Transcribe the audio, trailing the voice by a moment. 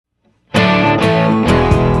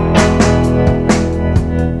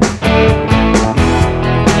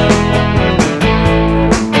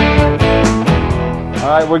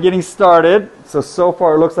we're getting started. So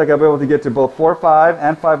far it looks like I'll be able to get to both 4-5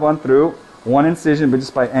 and 5-1 through one incision, but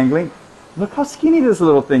just by angling. Look how skinny this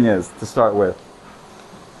little thing is to start with.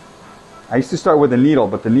 I used to start with a needle,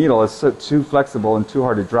 but the needle is too flexible and too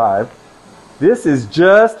hard to drive. This is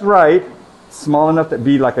just right, small enough to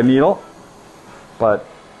be like a needle, but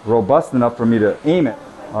robust enough for me to aim it.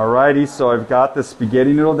 Alrighty, so I've got the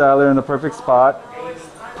spaghetti noodle dialer in the perfect spot.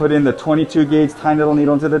 Put in the 22 gauge tiny little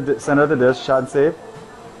needle into the center of the disc, shot and save.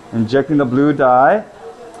 Injecting the blue dye,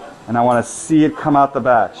 and I want to see it come out the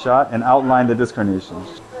back, shot, and outline the disc herniation.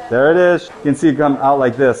 There it is. You can see it come out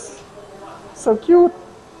like this. So cute.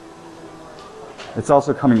 It's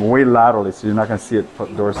also coming way laterally, so you're not going to see it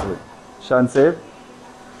dorsally. Shot and save.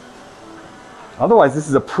 Otherwise, this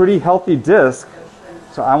is a pretty healthy disc,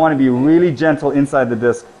 so I want to be really gentle inside the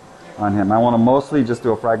disc on him. I want to mostly just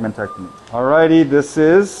do a fragmentectomy. Alrighty, this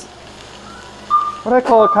is what I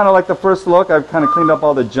call kind of like the first look. I've kind of cleaned up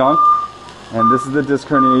all the junk, and this is the disc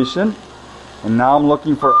herniation. And now I'm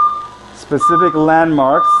looking for specific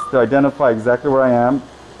landmarks to identify exactly where I am.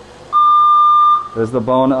 There's the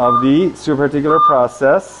bone of the supraarticular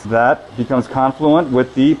process that becomes confluent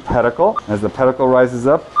with the pedicle. As the pedicle rises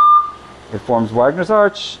up, it forms Wagner's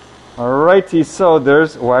arch. Alrighty, so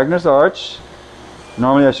there's Wagner's arch.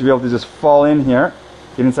 Normally I should be able to just fall in here,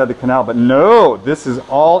 get inside the canal, but no, this is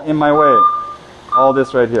all in my way. All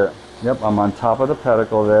this right here. Yep, I'm on top of the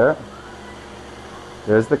pedicle there.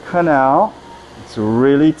 There's the canal. It's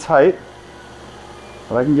really tight,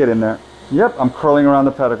 but I can get in there. Yep, I'm curling around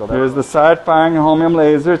the pedicle. Here's the side firing holmium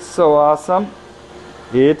laser. It's so awesome.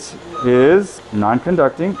 It is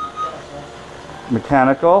non-conducting,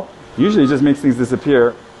 mechanical. Usually it just makes things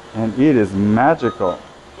disappear, and it is magical.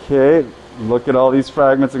 Okay, look at all these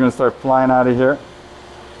fragments. Are going to start flying out of here.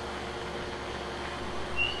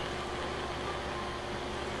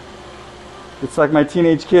 It's like my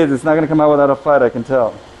teenage kids. It's not going to come out without a fight, I can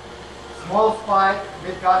tell. Small spike,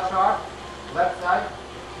 mid-gut sharp, left side.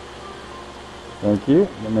 Thank you.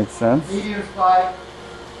 That makes sense. Medium spike,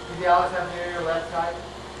 tibialis anterior, left side.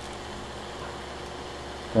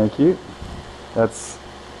 Thank you. That's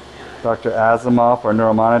Dr. Asimov, our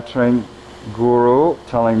neuromonitoring guru,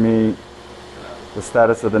 telling me the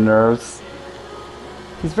status of the nerves.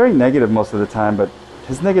 He's very negative most of the time, but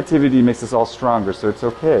his negativity makes us all stronger, so it's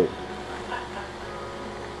okay.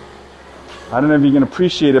 I don't know if you can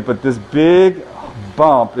appreciate it, but this big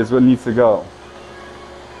bump is what needs to go.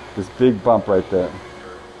 This big bump right there.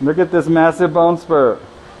 Look at this massive bone spur.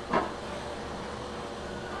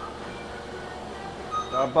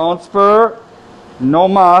 A bone spur, no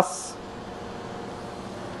moss.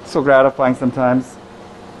 So gratifying sometimes.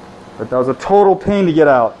 But that was a total pain to get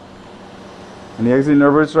out. And the exiting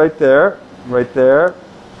nerve root's right there, right there,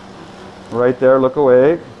 right there, look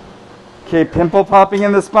away. Okay, pimple popping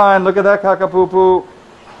in the spine. Look at that cockapoo-poo.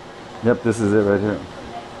 Yep, this is it right here.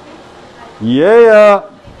 Yeah.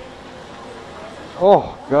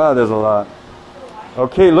 Oh, God, there's a lot.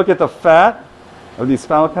 Okay, look at the fat of the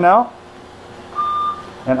spinal canal.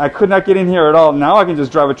 And I could not get in here at all. Now I can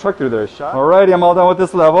just drive a truck through there. Alrighty, I'm all done with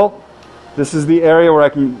this level. This is the area where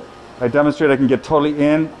I demonstrate I can get totally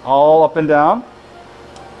in, all up and down.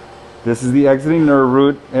 This is the exiting nerve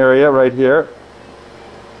root area right here.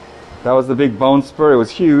 That was the big bone spur. It was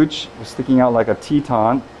huge. It was sticking out like a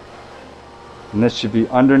teton. And this should be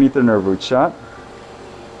underneath the nerve root shot.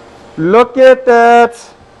 Look at that!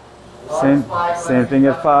 Same thing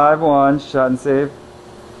at 5-1. Shot and save.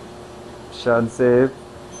 Shot and save.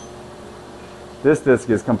 This disc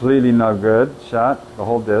is completely no good. Shot, the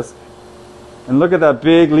whole disc. And look at that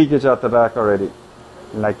big leakage out the back already.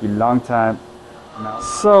 Like a long time.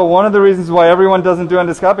 So one of the reasons why everyone doesn't do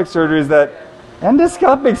endoscopic surgery is that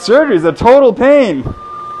endoscopic surgery is a total pain.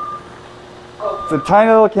 It's a tiny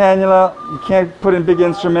little cannula. You can't put in big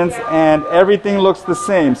instruments, and everything looks the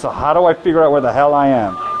same. So how do I figure out where the hell I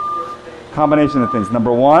am? Combination of things.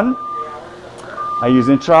 Number one, I use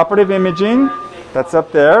intraoperative imaging. That's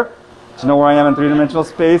up there to know where I am in three-dimensional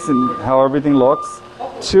space and how everything looks.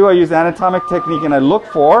 Two, I use anatomic technique, and I look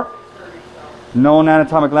for known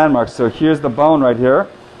anatomic landmarks. So here's the bone right here.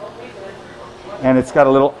 And it's got a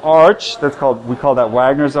little arch. We call that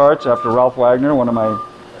Wagner's arch after Ralph Wagner, one of my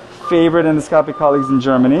favorite endoscopic colleagues in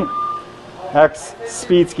Germany.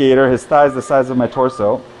 Ex-speed skater, his thigh is the size of my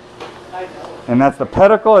torso. And that's the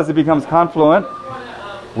pedicle as it becomes confluent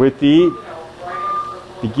with the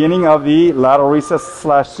beginning of the lateral recess /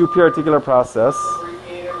 supraarticular process.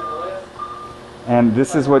 And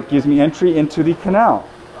this is what gives me entry into the canal.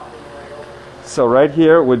 So right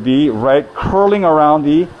here would be right curling around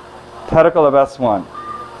the pedicle of S1.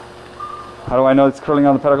 How do I know it's curling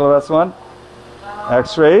on the pedicle of S1?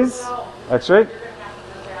 X-rays. X-ray.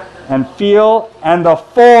 And feel, and the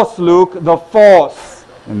force, Luke, the force.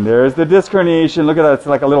 And there's the disc herniation. Look at that, it's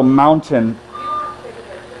like a little mountain.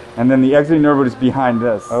 And then the exiting nerve root is behind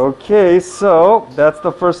this. Okay, so that's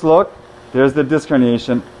the first look. There's the disc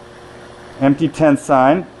herniation. Empty tent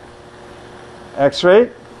sign.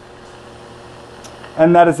 X-ray.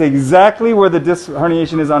 And that is exactly where the disc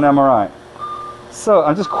herniation is on MRI. So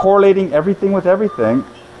I'm just correlating everything with everything,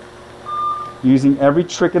 using every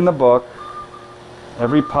trick in the book,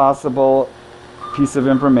 every possible piece of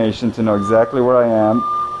information to know exactly where I am,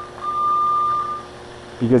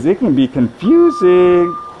 because it can be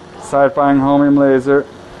confusing. Side-firing holmium laser.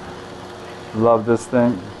 Love this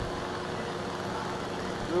thing.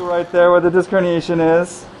 Right there where the disc herniation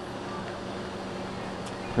is.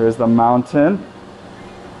 Here's the mountain.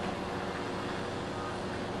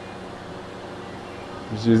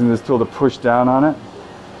 Just using this tool to push down on it.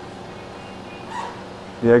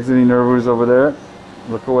 The exiting nerve root is over there.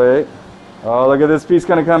 Look away. Oh, look at this piece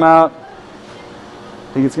gonna come out.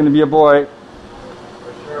 I think it's gonna be a boy.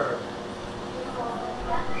 For sure.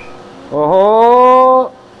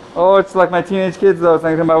 Oh, oh, it's like my teenage kids though. It's not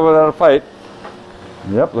gonna come out without a fight.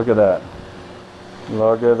 Yep, look at that.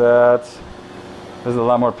 Look at that. There's a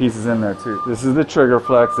lot more pieces in there too. This is the trigger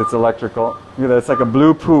flex. It's electrical. Look at that. It's like a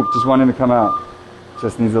blue poop just wanting to come out.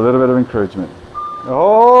 Just needs a little bit of encouragement.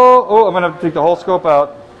 Oh, oh, I'm going to have to take the whole scope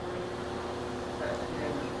out.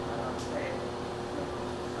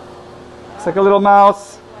 It's like a little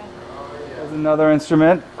mouse. There's another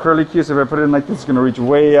instrument. Curly Q, so if I put it in like this, it's going to reach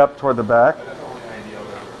way up toward the back.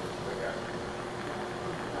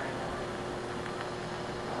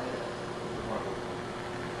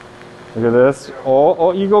 Look at this. Oh,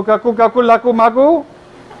 oh, ego kaku kaku laku maku.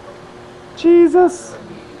 Jesus.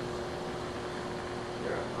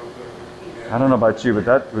 I don't know about you, but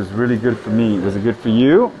that was really good for me. Was it good for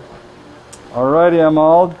you? Alrighty, I'm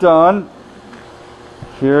all done.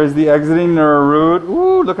 Here's the exiting nerve root.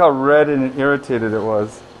 Ooh, look how red and irritated it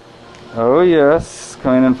was. Oh yes,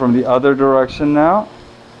 coming in from the other direction now.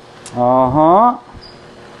 Uh-huh.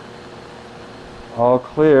 All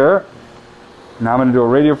clear. Now I'm going to do a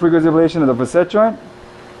radio frequency ablation of the facet joint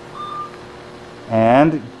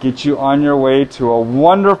and get you on your way to a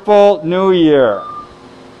wonderful new year.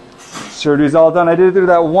 Surgery's all done. I did it through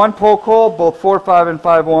that one poke hole, both 4.5 and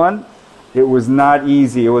 5.1. It was not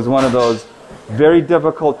easy. It was one of those very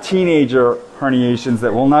difficult teenager herniations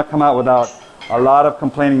that will not come out without a lot of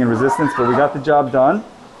complaining and resistance, but we got the job done.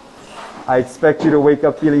 I expect you to wake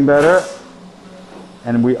up feeling better,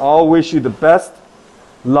 and we all wish you the best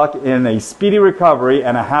luck in a speedy recovery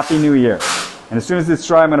and a happy new year. And as soon as it's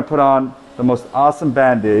dry, I'm going to put on the most awesome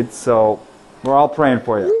band-aids, so we're all praying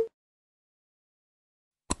for you.